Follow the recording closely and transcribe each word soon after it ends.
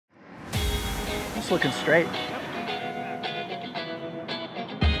Just looking straight.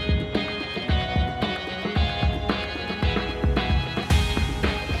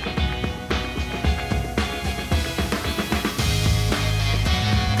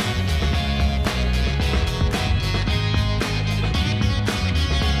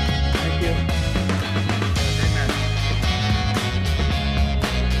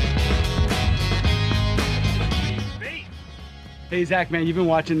 Hey Zach, man, you've been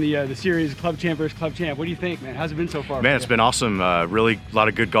watching the series Club Champ versus Club Champ. What do you think, man? How's it been so far? Man, it's been awesome. Really, a lot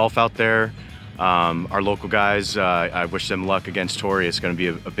of good golf out there. Our local guys, I wish them luck against Torrey. It's going to be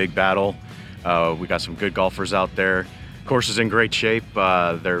a big battle. We got some good golfers out there. Course is in great shape.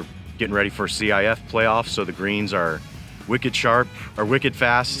 They're getting ready for CIF playoffs, so the greens are wicked sharp, or wicked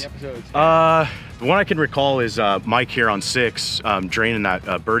fast. The one I can recall is Mike here on 6, draining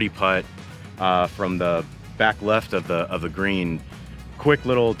that birdie putt from the back left of the green. Quick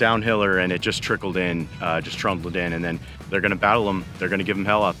little downhiller, and it just trickled in, just trundled in, and then they're gonna battle them. They're gonna give them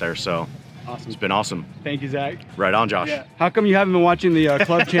hell out there, so awesome. It's been awesome. Thank you, Zach. Right on, Josh. Yeah. How come you haven't been watching the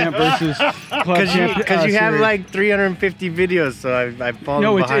Club Champ versus Club Champ Because you have series? like 350 videos, so I've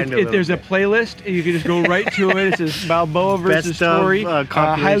fallen behind there's a playlist. You can just go right to it. It says Balboa versus Torrey.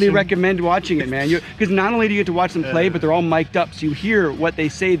 Highly recommend watching it, man. Because not only do you get to watch them play, but they're all mic'd up, so you hear what they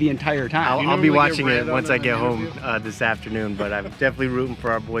say the entire time. I'll be watching it once I get home this afternoon, but I'm definitely rooting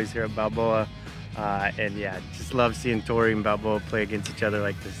for our boys here at Balboa. And yeah, just love seeing Torrey and Balboa play against each other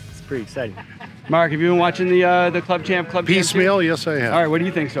like this. It's pretty exciting. Mark, have you been watching the Club Champ? Piecemeal? Yes, I have. All right, what do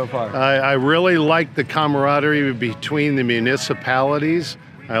you think so far? I really like the camaraderie between the municipalities.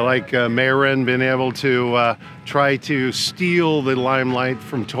 I like Mayren being able to try to steal the limelight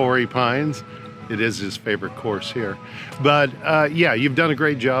from Torrey Pines. It is his favorite course here. But yeah, you've done a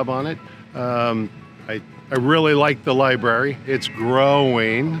great job on it. I really like the library. It's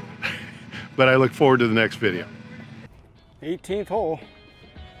growing, but I look forward to the next video. 18th hole.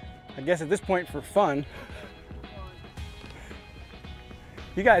 I guess at this point for fun.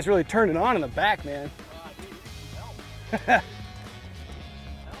 You guys really turned it on in the back, man.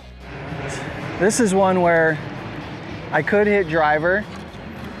 This is one where I could hit driver.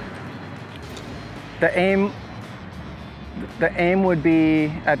 The aim would be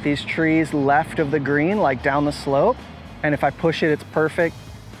at these trees left of the green, like down the slope. And if I push it, it's perfect.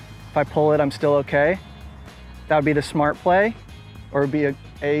 If I pull it, I'm still okay. That would be the smart play, or it'd be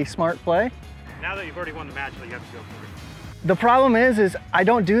a smart play. Now that you've already won the match, you have to go for it. The problem is I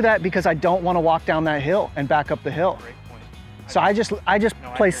don't do that because I don't want to walk down that hill and back up the hill. Great point. So I just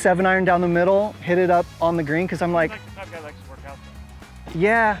play 7-iron down the middle, hit it up on the green because I'm like, The type of guy likes to work out.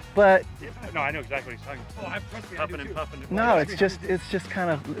 yeah, but No, I know exactly what he's talking about. Puffing and puffing. no, it's just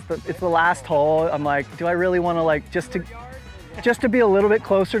kind of it's the last hole. I'm like, do I really want to like just to be a little bit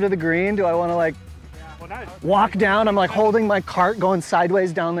closer to the green? Do I want to like walk down? I'm like holding my cart going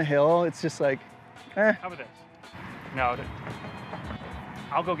sideways down the hill. It's just like, eh. How about this? No,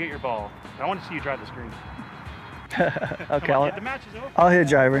 I'll go get your ball. I want to see you drive this green. Okay, on, the match is over. I'll hit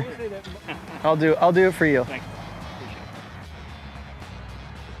driver. I'll do it for you. Thanks. Appreciate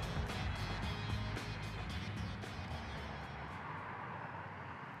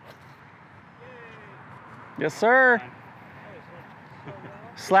it. Yes, sir.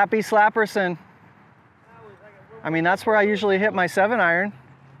 Slappy Slapperson. I mean, that's where I usually hit my 7-iron.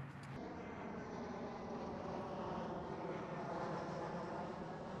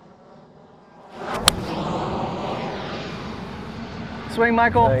 Swing,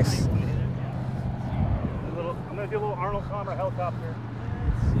 Michael. Nice. I'm going to do a little Arnold Palmer helicopter.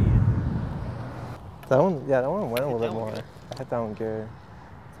 That one, yeah, that one went a little bit more. I hit that one good.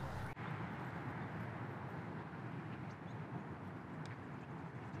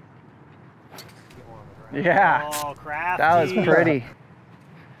 Yeah. Oh, crafty. That was pretty.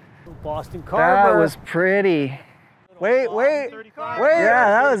 Boston Carver. That was pretty. Wait. Yeah,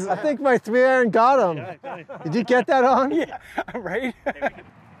 that was. I think my 3-iron got him. Did you get that on? Yeah, right?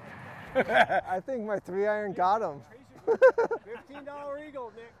 I think my 3-iron got him. $15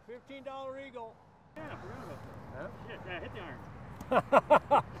 Eagle, Nick. $15 Eagle. Yeah, yeah, hit the iron.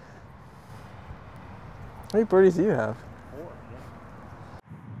 How many birdies do you have? 4.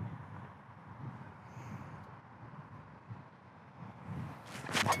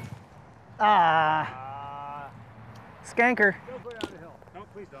 Ah. Skanker. No,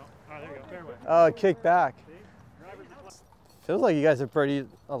 please don't. All right, there you go. Fairway. Oh, kick back. Feels like you guys have birdied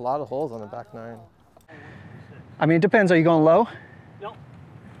a lot of holes on the back 9. I mean, it depends. Are you going low? No.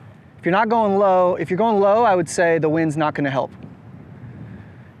 If you're not going low, if you're going low, I would say the wind's not going to help.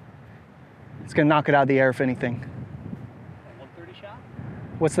 It's going to knock it out of the air, if anything. 130 shot?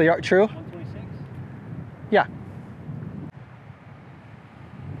 What's the yard? True? 126. Yeah.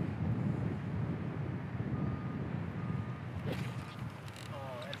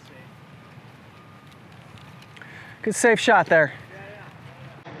 Good safe shot there.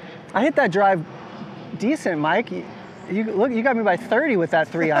 I hit that drive decent, Mike. Look, you got me by 30 with that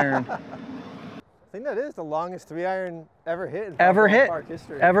 3-iron. I think that is the longest 3-iron ever hit in park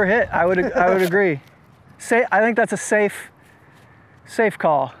history. Ever hit. I would agree. I think that's a safe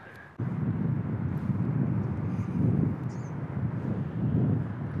call.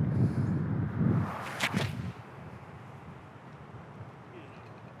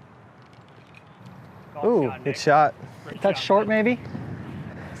 Ooh, good shot. That's short, maybe?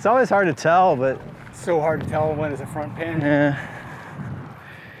 It's always hard to tell, but So hard to tell when it's a front pin. Yeah.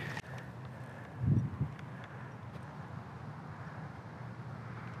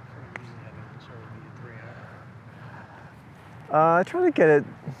 I try to get it.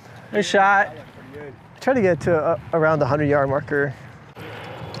 Good shot. Try to get to around the 100-yard marker.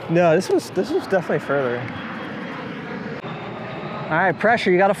 No, this was definitely further. All right,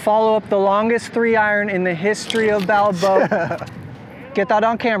 pressure. You got to follow up the longest 3-iron in the history of Balboa. Get that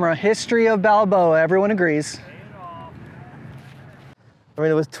on camera. History of Balboa. Everyone agrees. I mean,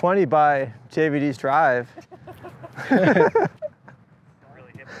 it was 20 by JVD's drive.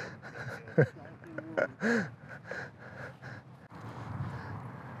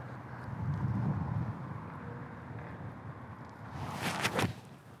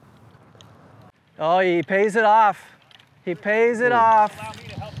 Oh, he pays it off. He pays it off.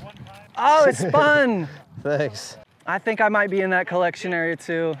 Oh, it spun. Thanks. I think I might be in that collection area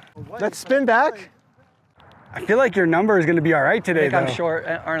too. Let's spin back. I feel like your number is going to be all right today, I think I'm short,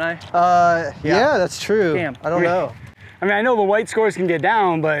 aren't I? Yeah, that's true. Damn. I don't know. I mean, I know the white scores can get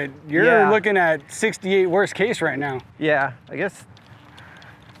down, but you're looking at 68 worst case right now. Yeah, I guess.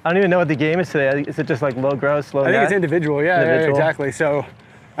 I don't even know what the game is today. Is it just like low gross, low net? I think it's individual, yeah, exactly. So,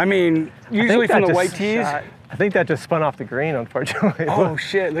 I mean, usually from the white tees. I think that just spun off the green, unfortunately. Oh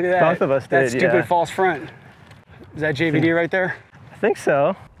shit, look at that. Both of us did, That stupid false front. Is that JVD right there? I think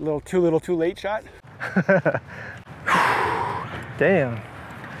so. Too little, too late shot. Damn.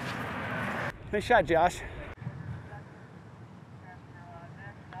 Nice shot, Josh.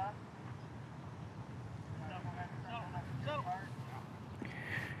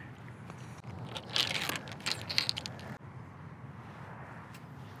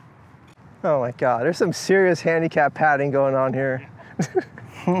 Oh my God, there's some serious handicap padding going on here.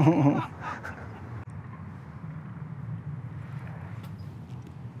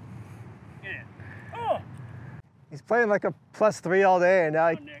 He's playing like a +3 all day,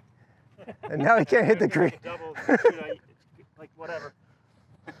 and now he can't hit the green. Like whatever.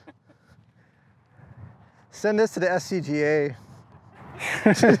 Send this to the SCGA.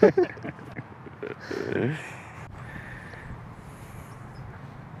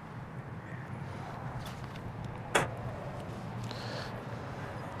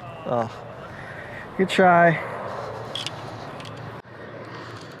 Oh. Good try.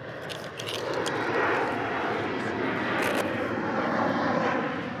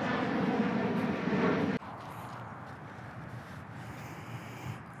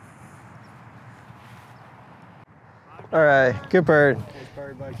 All right, good bird.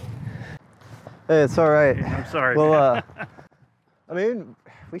 Hey, it's all right. I'm sorry. Well, I mean,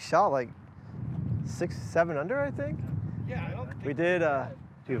 we shot like 6, 7 under, I think. Yeah, I don't think we did.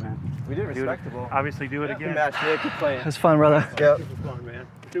 Man. We did respectable. Obviously, do it again. Good match, Nick. Good playing. It was fun, brother. Yep. Super fun, man.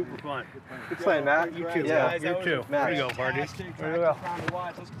 Super fun. Good playing, Matt. You too. Yeah, you too. Matt. There you go, Barty. There you go.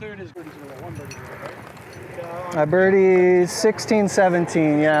 Let's clear this birdie. One birdie, right? My birdie 16,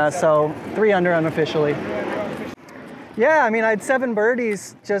 17, yeah, so 3 under unofficially. Yeah, I mean, I had 7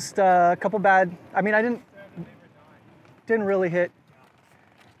 birdies, just a couple bad. I mean, I didn't really hit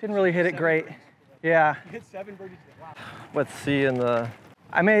it great. Yeah. You hit 7 birdies. Wow. Let's see in the.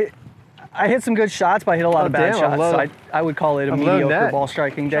 I hit some good shots, but I hit a lot of bad shots. So I would call it a mediocre ball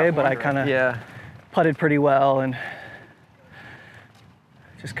striking day, but I kind of putted pretty well and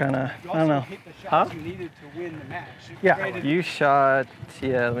just kind of, I don't know. Hit the shots you needed to win the match. Yeah. You shot,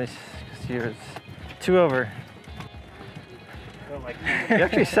 let me see yours. 2 over. You're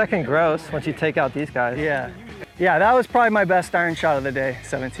actually second gross once you take out these guys. Yeah. Yeah, that was probably my best iron shot of the day,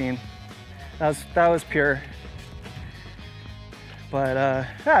 17. That was pure. But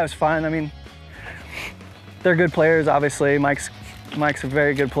yeah, it was fun. I mean, they're good players, obviously. Mike's a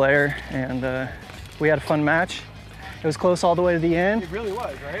very good player, and we had a fun match. It was close all the way to the end. It really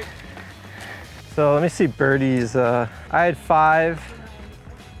was, right? So let me see birdies. I had 5.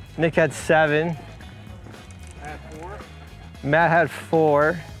 Nick had 7. I had 4. Matt had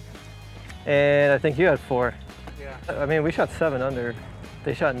 4. and I think you had 4. Yeah. I mean, we shot 7 under.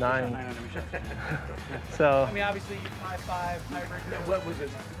 They shot 9. So. I mean, obviously, 5-5, tiebreaker. What was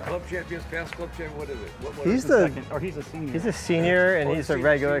it? Club champions, past club champion. What is it? What He's is the Second, or he's a senior. He's a senior, and Oh, he's a senior-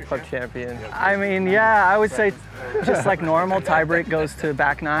 regular senior club champion. I mean, yeah, I would say just like normal, tiebreak goes to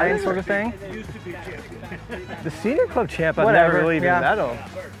back 9 sort of thing. The senior club champ, I've Whatever, never really even yeah. medaled.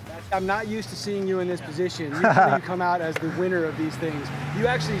 I'm not used to seeing you in this position. Usually you come out as the winner of these things. You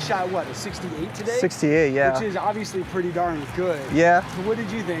actually shot what, a 68 today? 68, yeah. Which is obviously pretty darn good. Yeah. So what did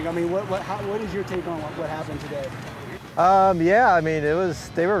you think? I mean, what is your take on what happened today? Yeah, I mean,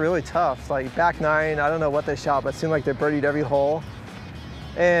 they were really tough. Like back 9, I don't know what they shot, but it seemed like they birdied every hole.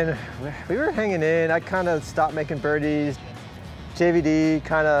 And we were hanging in. I kind of stopped making birdies. JVD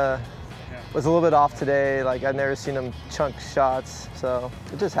kind of was a little bit off today. Like I've never seen him chunk shots, so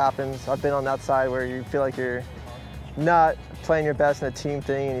it just happens. I've been on that side where you feel like you're not playing your best in a team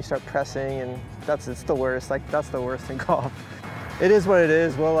thing and you start pressing, and it's the worst. Like that's the worst in golf. It is what it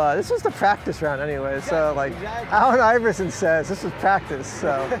is. Well, this was the practice round anyway, so like Alan Iverson says, this was practice,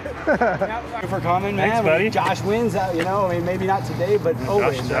 so. For coming, man. Thanks, buddy. Josh wins out, you know, I mean, maybe not today, but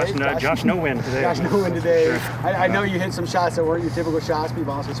always, right? Josh no win today. Josh no win today. Sure. I know you hit some shots that weren't your typical shots, but you've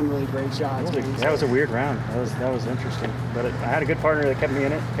also some really great shots. That was a weird round. That was interesting. But I had a good partner that kept me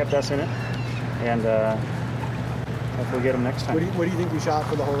in it, kept us in it, and hopefully we'll get him next time. What do you think you shot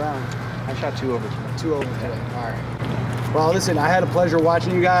for the whole round? I shot 2 over today. 2 over today. All right. Well, listen, I had a pleasure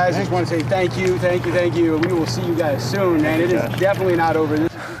watching you guys. I just want to say thank you. We will see you guys soon, man. It is definitely not over.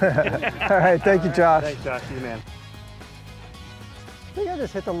 All right, thank you, Josh. Thanks, Josh. You, man. I think I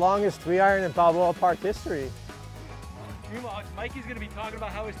just hit the longest 3-iron in Balboa Park history. Meanwhile, Mikey's going to be talking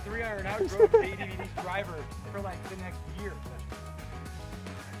about how his 3-iron outdrove the ADVD's driver for like the next year.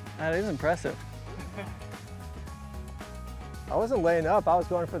 That is impressive. I wasn't laying up, I was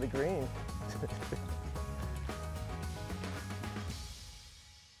going for the green.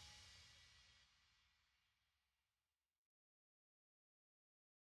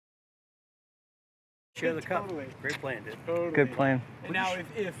 Share the cup. Great playing, dude. Totally. Good playing. And now,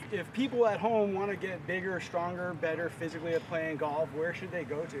 if people at home want to get bigger, stronger, better physically at playing golf, where should they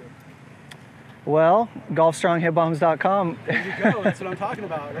go to? Well, golfstronghitbombs.com. There you go. That's what I'm talking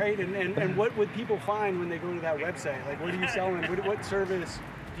about, right? And what would people find when they go to that website? Like, what are you selling? What service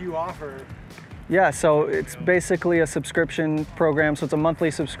do you offer? Yeah, so it's basically a subscription program. So it's a monthly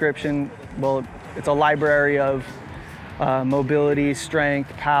subscription. Well, it's a library of mobility,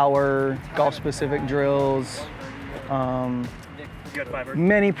 strength, power, golf-specific drills,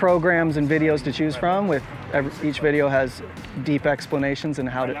 many programs and videos to choose from. Each video has deep explanations on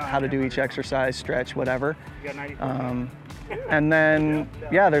how to do each exercise, stretch, whatever. And then,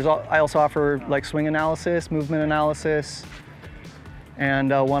 yeah, I also offer like swing analysis, movement analysis,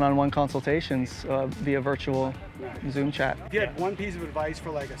 and one-on-one consultations via virtual Zoom chat. If you had one piece of advice for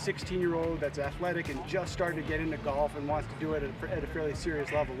like a 16-year-old that's athletic and just started to get into golf and wants to do it at a fairly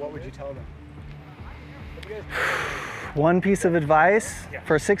serious level, what would you tell them? One piece of advice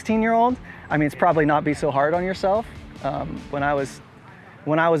for a 16-year-old, I mean, it's probably not be so hard on yourself. When I was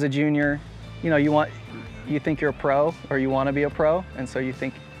a junior, you know, you think you're a pro or you want to be a pro, and so you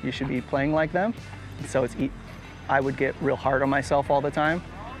think you should be playing like them. And so I would get real hard on myself all the time,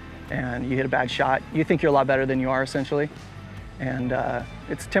 and you hit a bad shot, you think you're a lot better than you are essentially. And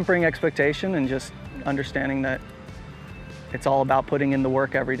it's tempering expectation and just understanding that it's all about putting in the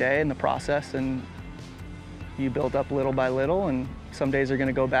work every day in the process, and you build up little by little, and some days are going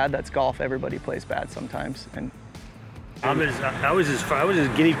to go bad. That's golf. Everybody plays bad sometimes. And I was his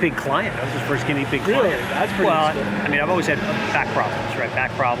guinea pig client. I was his first guinea pig client. Really? That's pretty cool. I mean, I've always had back problems, right?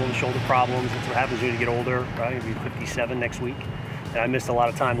 Back problems, shoulder problems. That's what happens when you get older, right? I'll be 57 next week. And I missed a lot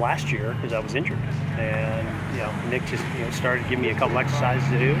of time last year because I was injured. And, you know, Nick just, started giving me a couple exercises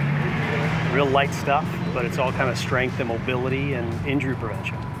to do. Real light stuff, but it's all kind of strength and mobility and injury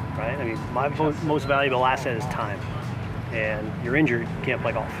prevention, right? I mean, my most valuable asset is time. And you're injured, you can't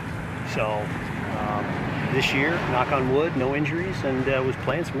play golf. So this year, knock on wood, no injuries, and was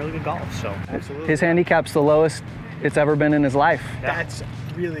playing some really good golf. So absolutely. His handicap's the lowest it's ever been in his life. Yeah. That's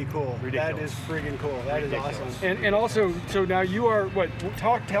really cool. Ridiculous. That is friggin' cool. That Ridiculous. is awesome. And also, so now you are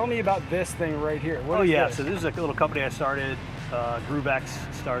tell me about this thing right here. What is this? So this is a little company I started. Groovex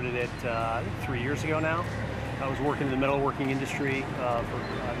started it I think 3 years ago now. I was working in the metalworking industry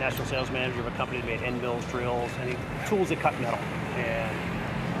for national sales manager of a company that made end mills, drills, any tools that cut metal. And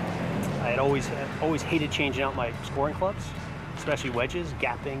I had always hated changing out my scoring clubs, especially wedges,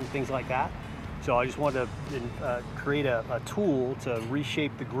 gapping, things like that. So I just wanted to create a tool to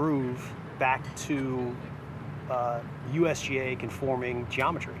reshape the groove back to USGA conforming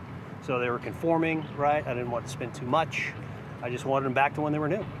geometry. So they were conforming, right? I didn't want to spend too much. I just wanted them back to when they were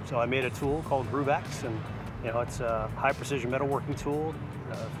new. So I made a tool called GrooveX, and it's a high precision metalworking tool,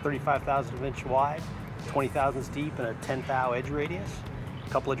 35,000 inch wide, 20 thousandths deep, and a 10 thou edge radius. A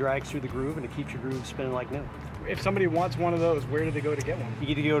couple of drags through the groove, and it keeps your groove spinning like new. If somebody wants one of those, where do they go to get one? You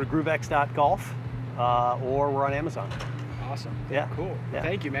either go to groovex.golf or we're on Amazon. Awesome. Yeah. Cool. Yeah.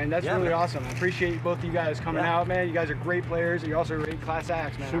 Thank you, man. That's really awesome. I appreciate both of you guys coming out, man. You guys are great players. You're also great class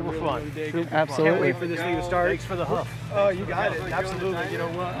acts, man. Super fun. Absolutely. Can't wait for this thing to start. Thanks for the hoof. Oh, you got it. Absolutely.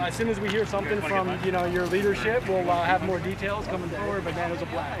 As soon as we hear something from your leadership, we'll have more details coming forward. But man, it was a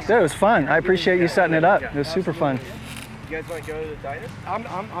blast. It was fun. I appreciate you setting it up. It was super fun. You guys want to go to the diner?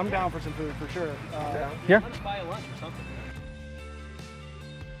 I'm down for some food for sure. Yeah. Let's buy a lunch or something.